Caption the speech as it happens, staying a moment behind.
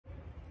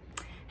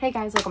Hey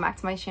guys, welcome back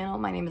to my channel.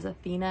 My name is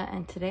Athena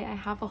and today I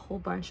have a whole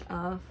bunch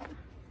of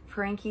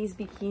Frankies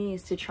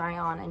bikinis to try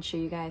on and show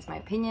you guys my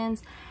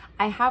opinions.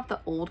 I have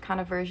the old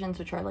kind of versions,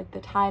 which are like the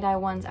tie-dye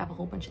ones. I have a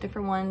whole bunch of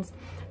different ones.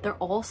 They're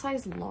all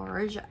size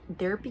large.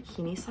 Their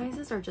bikini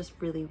sizes are just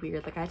really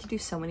weird. Like I had to do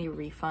so many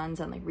refunds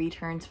and like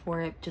returns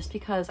for it just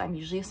because I'm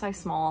usually a size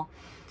small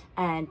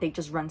and they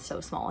just run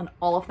so small, and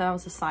all of them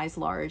was a size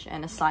large,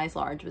 and a size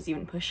large was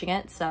even pushing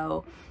it.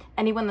 So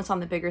anyone that's on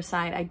the bigger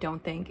side, I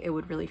don't think it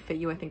would really fit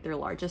you. I think their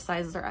largest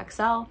sizes are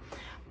XL,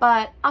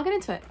 but I'll get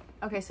into it.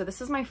 Okay, so this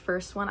is my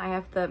first one. I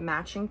have the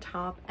matching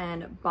top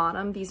and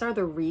bottom. These are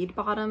the reed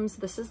bottoms.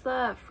 This is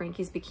the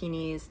Frankies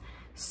Bikinis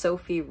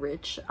Sophie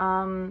Rich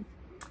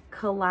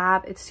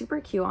collab. It's super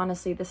cute,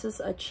 honestly. This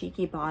is a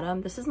cheeky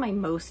bottom. This is my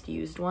most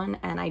used one,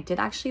 and I did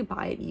actually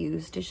buy it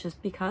used. It's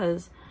just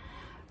because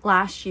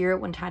last year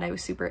when tie-dye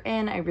was super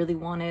in, I really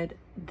wanted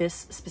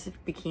this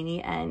specific bikini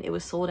and it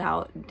was sold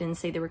out. It didn't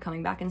say they were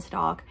coming back in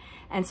stock,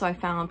 and so I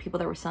found people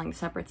that were selling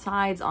separate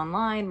sides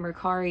online,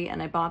 Mercari,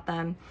 and I bought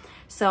them.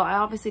 So I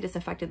obviously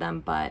disinfected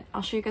them, but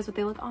I'll show you guys what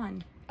they look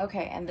on.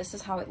 Okay, and this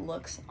is how it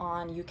looks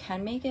on. You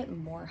can make it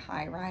more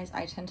high-rise.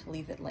 I tend to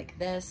leave it like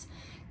this.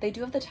 They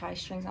do have the tie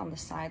strings on the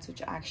sides,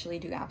 which actually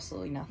do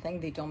absolutely nothing.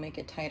 They don't make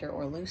it tighter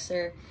or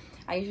looser.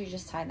 I usually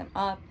just tie them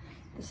up.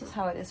 This is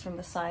how it is from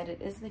the side.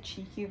 It is the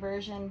cheeky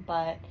version,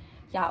 but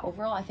yeah,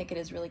 overall I think it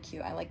is really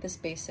cute. I like this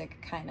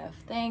basic kind of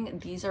thing.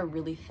 These are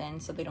really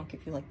thin, so they don't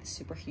give you like the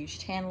super huge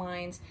tan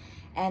lines,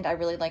 and I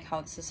really like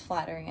how this is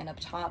flattering. And up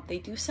top they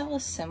do sell a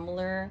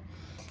similar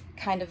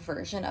kind of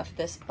version of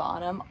this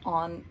bottom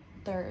on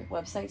their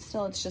website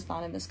still. It's just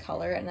not in this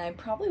color, and I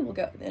probably will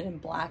get it in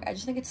black. I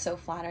just think it's so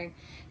flattering.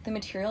 The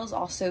material is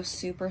also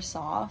super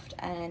soft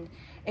and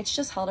it's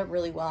just held up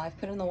really well. I've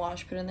put it in the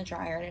wash, put it in the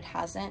dryer,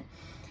 and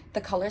the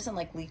color isn't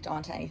like leaked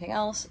onto anything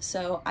else.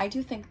 So I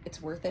do think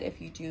it's worth it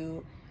if you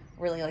do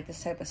really like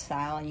this type of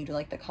style and you do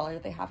like the color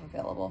that they have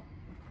available.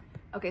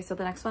 Okay, so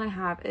the next one I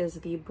have is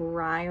the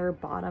Briar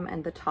bottom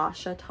and the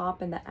Tasha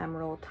top in the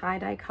emerald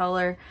tie-dye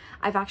color.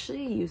 I've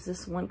actually used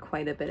this one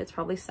quite a bit. It's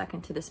probably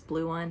second to this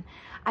blue one.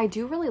 I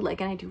do really like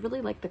it, and I do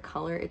really like the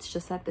color. It's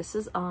just that this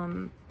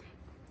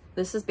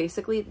is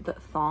basically the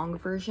thong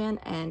version,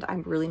 and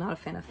I'm really not a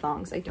fan of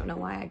thongs. I don't know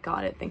why I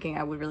got it thinking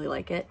I would really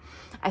like it.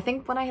 I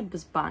think when I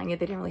was buying it,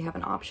 they didn't really have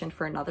an option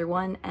for another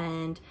one,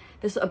 and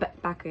this was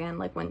back again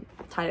like when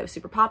tie-dye was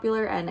super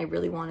popular and I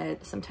really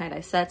wanted some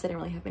tie-dye sets. I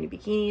didn't really have many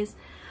bikinis,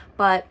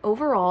 but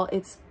overall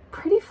it's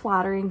pretty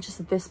flattering.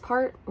 Just this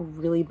part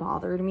really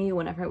bothered me.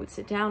 Whenever I would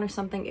sit down or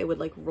something, it would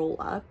like roll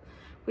up,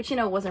 which, you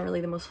know, wasn't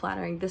really the most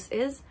flattering. This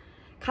is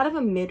kind of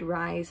a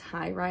mid-rise,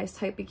 high-rise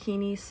type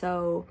bikini,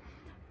 so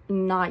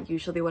not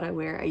usually what I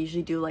wear. I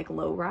usually do like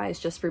low rise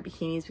just for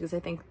bikinis because I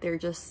think they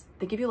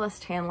give you less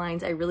tan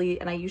lines. I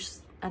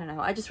don't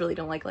know, I just really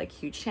don't like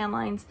huge tan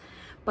lines.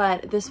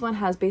 But this one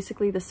has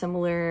basically the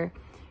similar,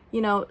 you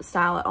know,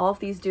 style that all of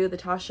these do, the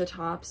Tasha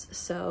tops.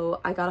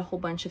 So I got a whole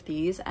bunch of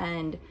these,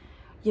 and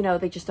you know,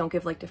 they just don't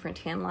give like different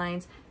tan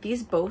lines.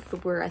 These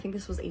both were, I think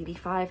this was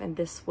 85 and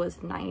this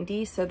was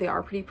 90, so they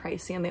are pretty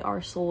pricey and they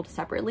are sold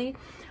separately.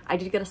 I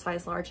did get a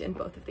size large in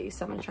both of these,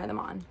 so I'm gonna try them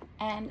on.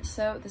 And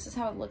so this is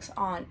how it looks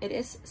on. It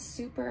is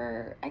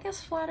super, I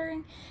guess,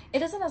 flattering.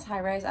 It isn't as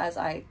high rise as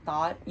I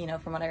thought, you know,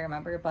 from what I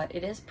remember, but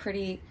it is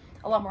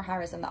a lot more high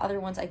rise than the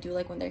other ones. I do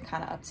like when they're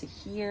kind of up to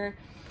here.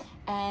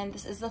 And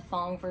this is the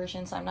thong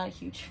version, so I'm not a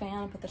huge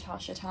fan, but the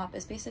Tasha top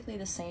is basically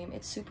the same.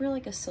 It's super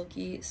like a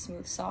silky,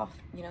 smooth, soft,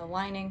 you know,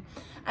 lining.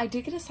 I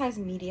did get a size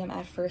medium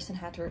at first and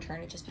had to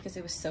return it just because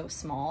it was so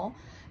small,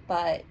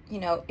 but you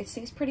know, it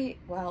stays pretty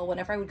well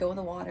whenever I would go in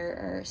the water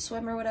or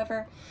swim or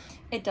whatever.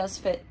 It does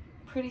fit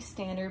pretty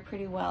standard,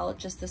 pretty well.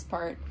 Just this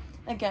part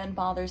again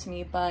bothers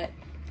me, but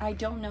I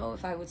don't know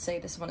if I would say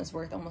this one is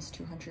worth almost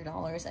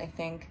 $200. I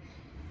think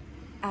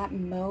at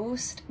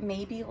most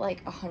maybe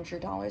like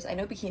 $100. I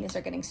know bikinis are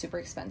getting super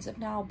expensive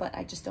now, but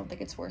I just don't think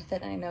it's worth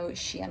it. And I know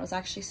Shein was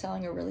actually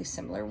selling a really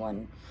similar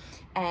one,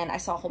 and I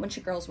saw a whole bunch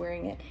of girls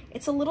wearing it.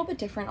 It's a little bit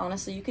different,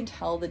 honestly. You can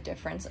tell the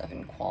difference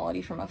in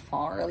quality from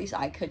afar, or at least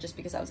I could, just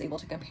because I was able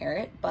to compare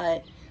it,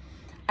 but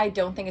I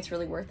don't think it's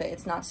really worth it.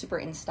 It's not super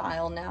in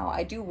style now.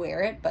 I do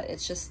wear it, but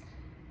it's just,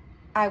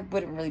 I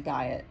wouldn't really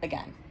buy it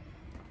again.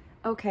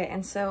 Okay,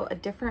 and so a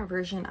different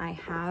version I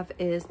have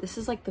is, this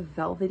is like the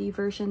velvety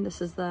version. This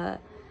is the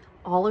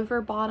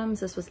Oliver bottoms.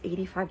 This was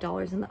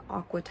 $85 in the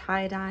aqua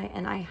tie-dye,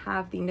 and I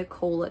have the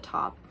Nicola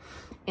top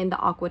in the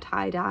aqua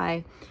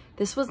tie-dye.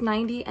 This was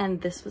 90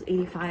 and this was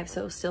 85,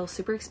 so still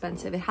super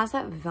expensive. It has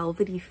that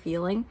velvety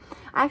feeling.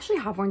 I actually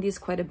have worn these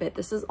quite a bit.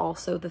 This is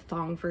also the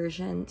thong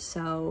version,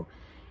 so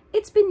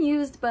it's been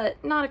used,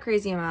 but not a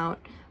crazy amount.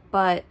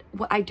 But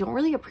what I don't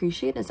really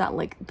appreciate is that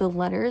like the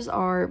letters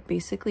are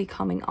basically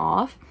coming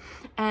off,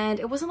 and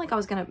it wasn't like I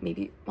was gonna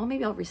maybe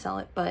I'll resell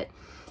it, but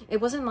it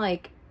wasn't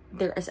like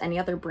there is any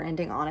other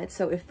branding on it.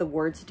 So if the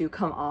words do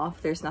come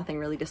off, there's nothing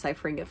really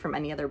deciphering it from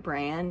any other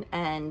brand,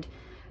 and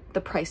the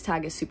price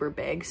tag is super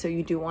big, so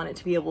you do want it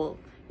to be able,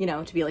 you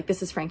know, to be like,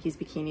 this is Frankies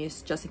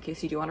Bikinis, just in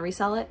case you do want to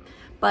resell it.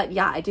 But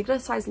yeah, I did get a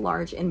size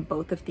large in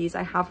both of these.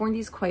 I have worn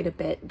these quite a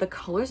bit. The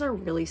colors are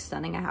really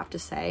stunning, I have to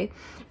say.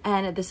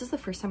 And this is the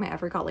first time I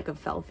ever got like a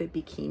velvet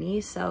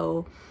bikini.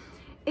 So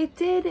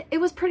it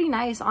was pretty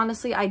nice.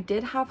 Honestly, I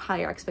did have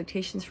higher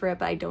expectations for it,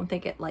 but I don't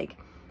think it like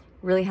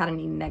really had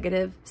any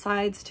negative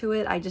sides to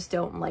it. I just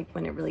don't like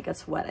when it really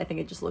gets wet. I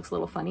think it just looks a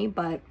little funny,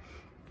 but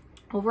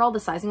overall the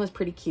sizing was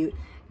pretty cute.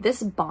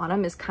 This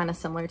bottom is kind of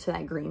similar to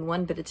that green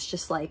one, but it's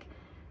just like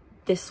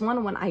this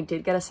one, when I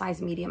did get a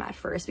size medium at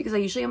first, because I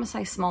usually am a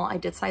size small, I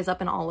did size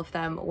up in all of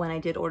them when I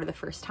did order the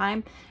first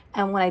time.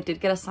 And when I did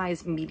get a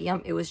size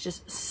medium, it was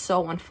just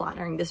so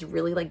unflattering. This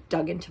really like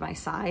dug into my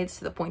sides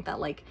to the point that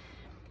like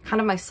kind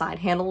of my side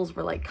handles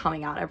were like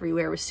coming out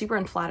everywhere. It was super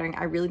unflattering.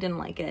 I really didn't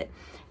like it.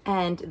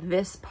 And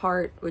this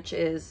part, which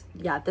is,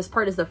 yeah, this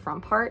part is the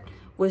front part,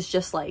 was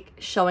just like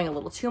showing a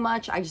little too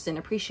much. I just didn't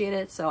appreciate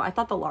it. So I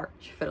thought the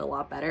large fit a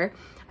lot better.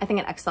 I think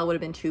an XL would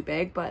have been too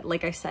big, but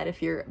like I said,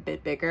 if you're a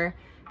bit bigger,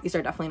 these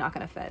are definitely not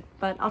going to fit,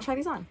 but I'll try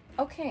these on.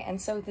 Okay,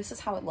 and so this is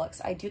how it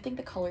looks. I do think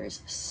the color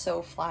is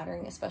so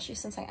flattering, especially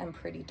since I am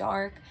pretty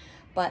dark,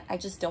 but I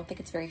just don't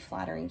think it's very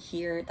flattering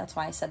here. That's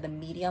why I said the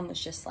medium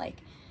was just like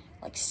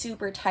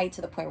super tight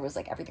to the point where it was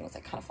like everything was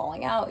like kind of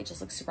falling out. It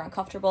just looks super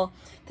uncomfortable.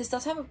 This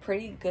does have a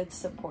pretty good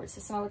support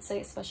system, I would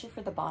say, especially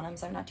for the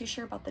bottoms. I'm not too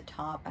sure about the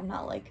top. I'm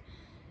not like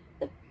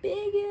the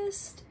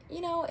biggest,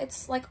 you know,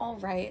 it's like all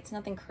right, it's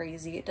nothing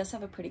crazy. It does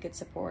have a pretty good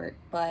support,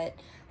 but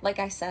like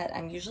I said,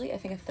 I'm usually, I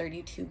think, a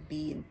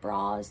 32B in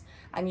bras.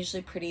 I'm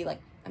usually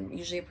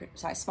a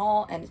size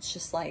small, and it's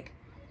just like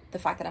the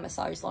fact that I'm a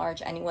size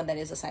large, anyone that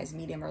is a size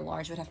medium or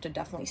large would have to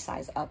definitely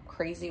size up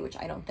crazy, which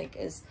I don't think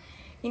is,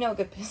 you know, a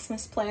good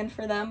business plan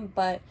for them.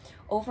 But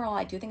overall,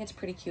 I do think it's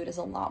pretty cute. It's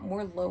a lot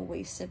more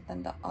low-waisted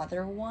than the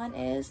other one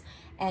is,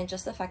 and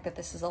just the fact that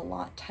this is a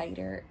lot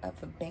tighter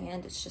of a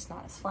band, it's just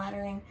not as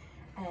flattering.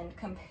 And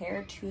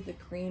compared to the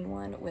green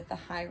one with the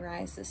high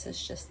rise, this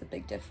is just the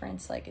big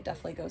difference. Like, it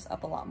definitely goes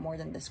up a lot more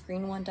than this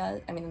green one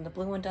does. I mean, than the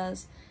blue one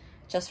does,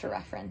 just for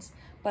reference.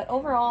 But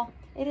overall,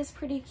 it is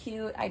pretty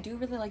cute. I do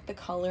really like the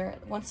color.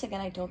 Once again,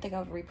 I don't think I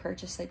would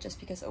repurchase it just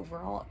because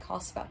overall it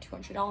costs about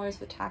 $200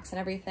 with tax and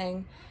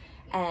everything.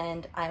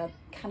 And I'm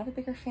kind of a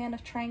bigger fan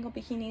of triangle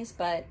bikinis,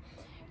 but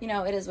you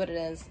know, it is what it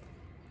is.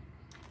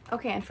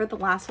 Okay, and for the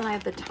last one, I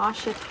have the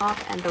Tasha top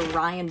and the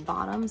Ryan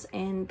bottoms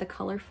in the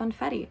color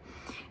Funfetti.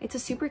 It's a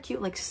super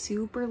cute, like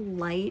super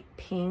light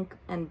pink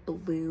and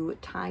blue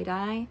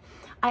tie-dye.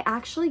 I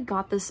actually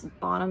got this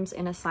bottoms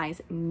in a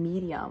size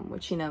medium,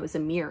 which, you know, is a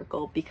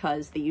miracle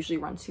because they usually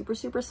run super,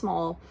 super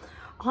small.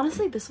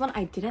 Honestly, this one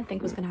I didn't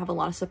think was going to have a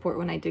lot of support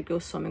when I did go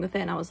swimming with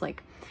it. And I was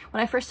like,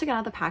 when I first took it out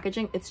of the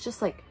packaging, it's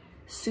just like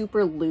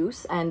super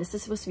loose, and this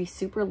is supposed to be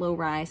super low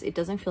rise. It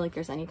doesn't feel like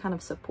there's any kind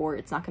of support.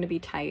 It's not going to be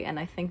tight, and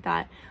I think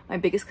that my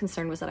biggest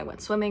concern was that I went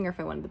swimming, or if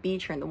I went to the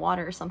beach or in the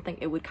water or something,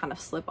 it would kind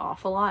of slip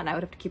off a lot and I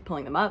would have to keep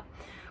pulling them up,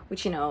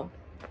 which, you know,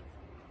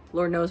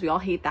 Lord knows we all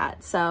hate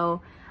that.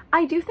 So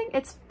I do think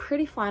it's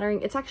pretty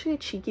flattering. It's actually a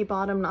cheeky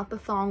bottom, not the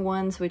thong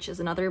ones, which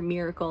is another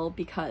miracle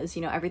because,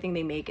 you know, everything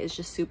they make is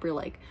just super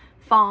like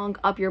thong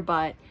up your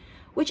butt,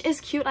 which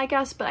is cute, I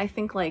guess, but I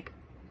think like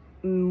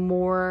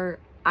more,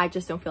 I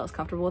just don't feel as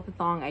comfortable with the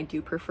thong. I do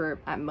prefer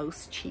at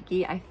most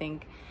cheeky. I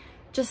think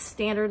just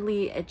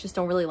standardly, I just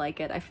don't really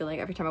like it. I feel like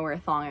every time I wear a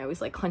thong, I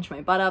always like clench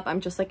my butt up.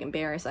 I'm just like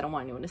embarrassed. I don't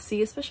want anyone to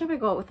see, especially if I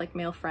go out with like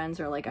male friends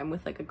or like I'm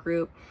with like a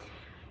group.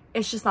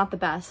 It's just not the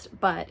best,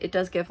 but it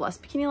does give less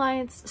bikini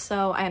lines,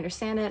 so I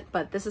understand it.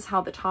 But this is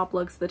how the top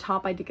looks. The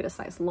top I did get a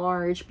size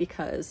large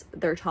because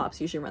their tops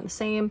usually run the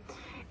same.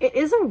 It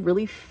is a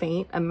really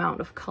faint amount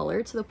of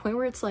color to the point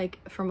where it's like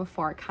from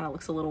afar it kind of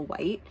looks a little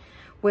white,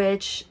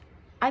 which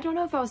I don't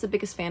know if I was the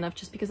biggest fan of,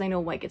 just because I know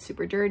white gets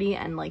super dirty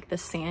and like the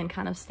sand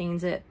kind of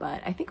stains it.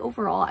 But I think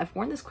overall I've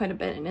worn this quite a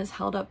bit and it's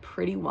held up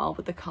pretty well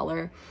with the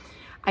color.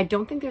 I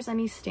don't think there's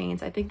any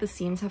stains. I think the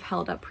seams have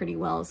held up pretty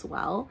well as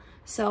well.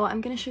 So I'm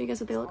going to show you guys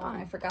what they look on.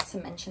 I forgot to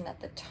mention that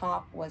the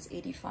top was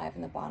 85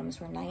 and the bottoms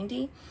were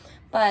 90.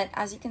 But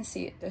as you can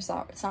see, it's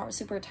not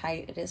super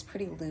tight. It is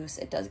pretty loose.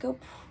 It does go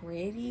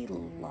pretty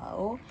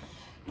low.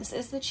 This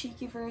is the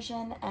cheeky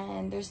version,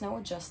 and there's no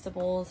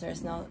adjustables.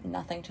 There's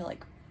nothing to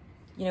like,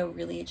 you know,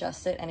 really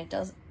adjust it. And it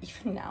does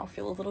even now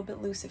feel a little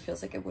bit loose. It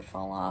feels like it would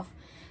fall off.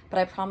 But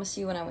I promise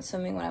you, when I went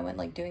swimming, when I went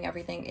like doing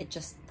everything, it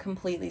just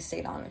completely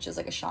stayed on, which is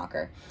like a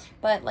shocker.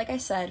 But like I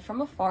said, from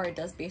afar, it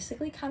does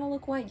basically kind of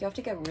look white. You have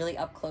to get really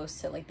up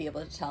close to like be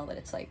able to tell that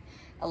it's like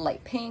a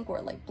light pink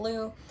or light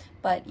blue.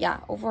 But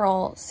yeah,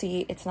 overall,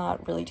 see, it's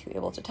not really too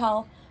able to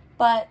tell.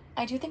 But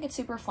I do think it's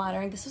super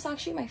flattering. This was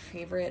actually my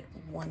favorite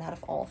one out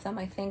of all of them.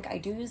 I think I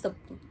do use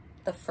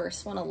the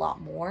first one a lot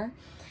more,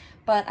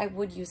 but I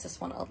would use this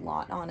one a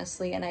lot,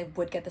 honestly. And I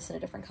would get this in a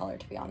different color,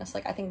 to be honest.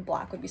 Like, I think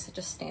black would be such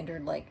a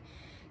standard, like,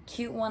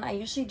 cute one. I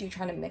usually do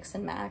try to mix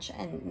and match,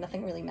 and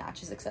nothing really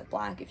matches except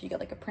black. If you get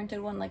like a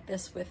printed one like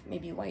this with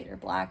maybe white or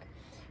black,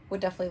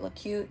 would definitely look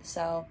cute.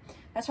 So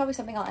that's probably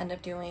something I'll end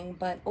up doing.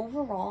 But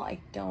overall, I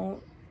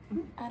don't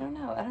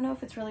know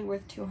if it's really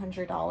worth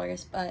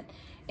 $200, but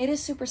It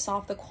is super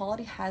soft. The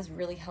quality has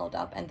really held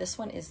up, and this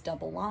one is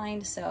double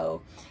lined,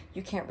 so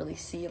you can't really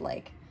see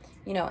like,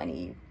 you know,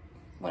 any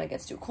when it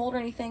gets too cold or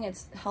anything.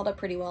 It's held up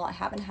pretty well. I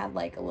haven't had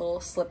like a little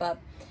slip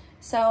up.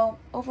 So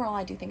overall,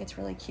 I do think it's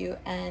really cute,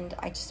 and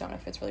I just don't know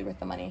if it's really worth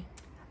the money.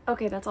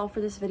 Okay, that's all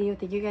for this video.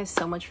 Thank you guys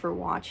so much for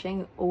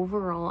watching.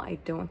 Overall, I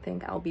don't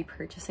think I'll be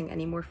purchasing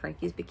any more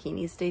Frankies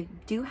bikinis. They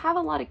do have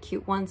a lot of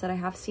cute ones that I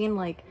have seen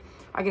like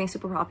are getting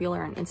super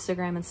popular on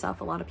Instagram and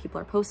stuff. A lot of people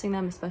are posting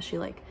them, especially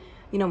like,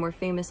 you know, more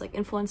famous like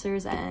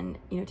influencers and,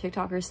 you know,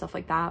 TikTokers, stuff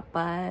like that.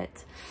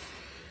 But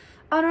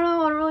I don't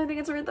know, I don't really think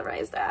it's worth the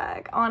price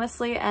tag,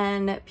 honestly.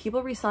 And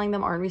people reselling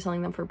them aren't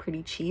reselling them for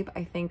pretty cheap.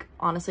 I think,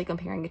 honestly,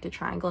 comparing it to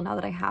Triangle, now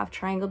that I have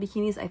Triangle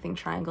bikinis, I think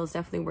Triangle is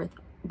definitely worth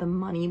the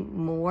money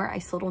more. I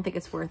still don't think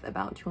it's worth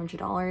about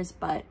 $200,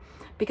 but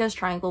because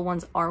Triangle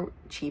ones are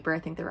cheaper, I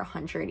think they're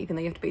 $100, even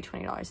though you have to pay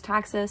 $20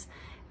 taxes.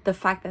 The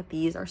fact that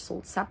these are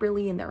sold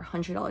separately and they're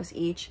 $100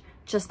 each,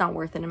 just not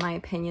worth it in my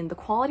opinion. The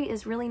quality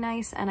is really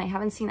nice, and I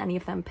haven't seen any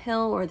of them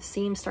pill or the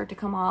seams start to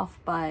come off,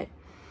 but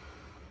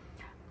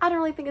I don't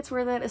really think it's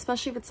worth it,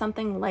 especially if it's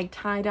something like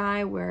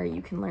tie-dye where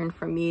you can learn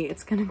from me,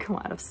 it's gonna go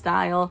out of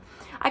style.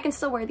 I can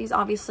still wear these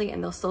obviously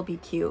and they'll still be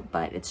cute,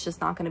 but it's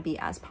just not gonna be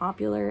as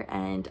popular.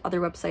 And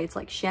other websites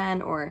like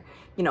Shein or,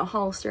 you know,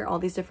 Hollister, all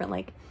these different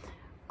like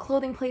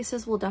clothing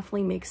places will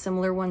definitely make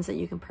similar ones that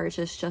you can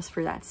purchase just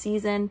for that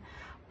season.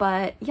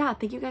 But yeah,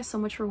 thank you guys so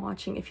much for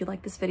watching. If you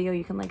like this video,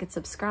 you can like and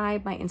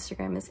subscribe. My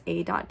Instagram is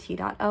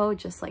a.t.o,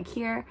 just like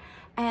here.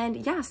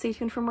 And yeah, stay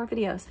tuned for more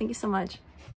videos. Thank you so much.